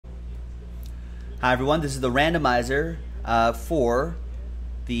Hi everyone, this is the randomizer for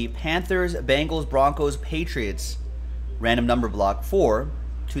the Panthers, Bengals, Broncos, Patriots random number block for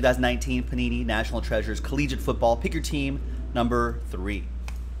 2019 Panini National Treasures Collegiate Football. Pick your team, number 3.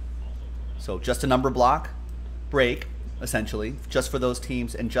 So just a number block break, essentially, just for those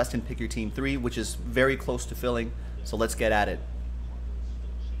teams, and Justin pick your team 3, which is very close to filling, so let's get at it.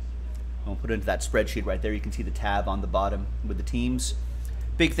 I'll put it into that spreadsheet right there. You can see the tab on the bottom with the teams.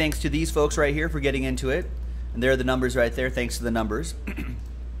 Big thanks to these folks right here for getting into it. And there are the numbers right there. Thanks to the numbers.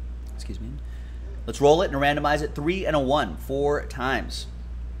 Excuse me. Let's roll it and randomize it. 3 and a 1, 4 times.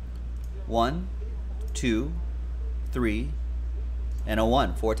 1, 2, 3, and a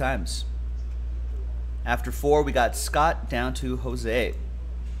 1, 4 times. After 4, we got Scott down to Jose.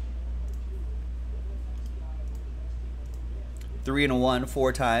 3 and a 1,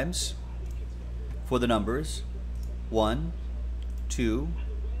 4 times for the numbers. 1, 2,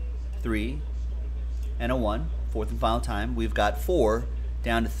 3, and a 1. 4th and final time. We've got 4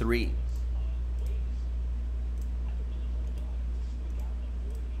 down to 3.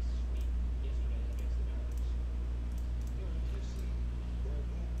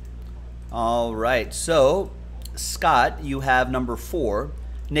 All right, so Scott, you have number 4.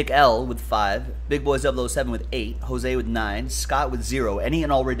 Nick L with 5. Big Boy 007 with 8. Jose with 9. Scott with 0. Any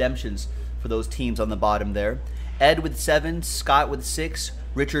and all redemptions for those teams on the bottom there. Ed with 7. Scott with 6.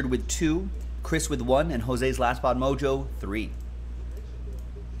 Richard with 2. Chris with 1. And Jose's last spot mojo, 3.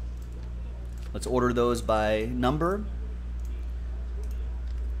 Let's order those by number.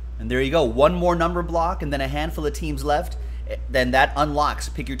 And there you go. One more number block and then a handful of teams left. Then that unlocks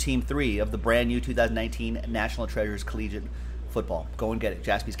pick your team 3 of the brand new 2019 National Treasures Collegiate Football. Go and get it.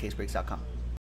 JaspysCaseBreaks.com.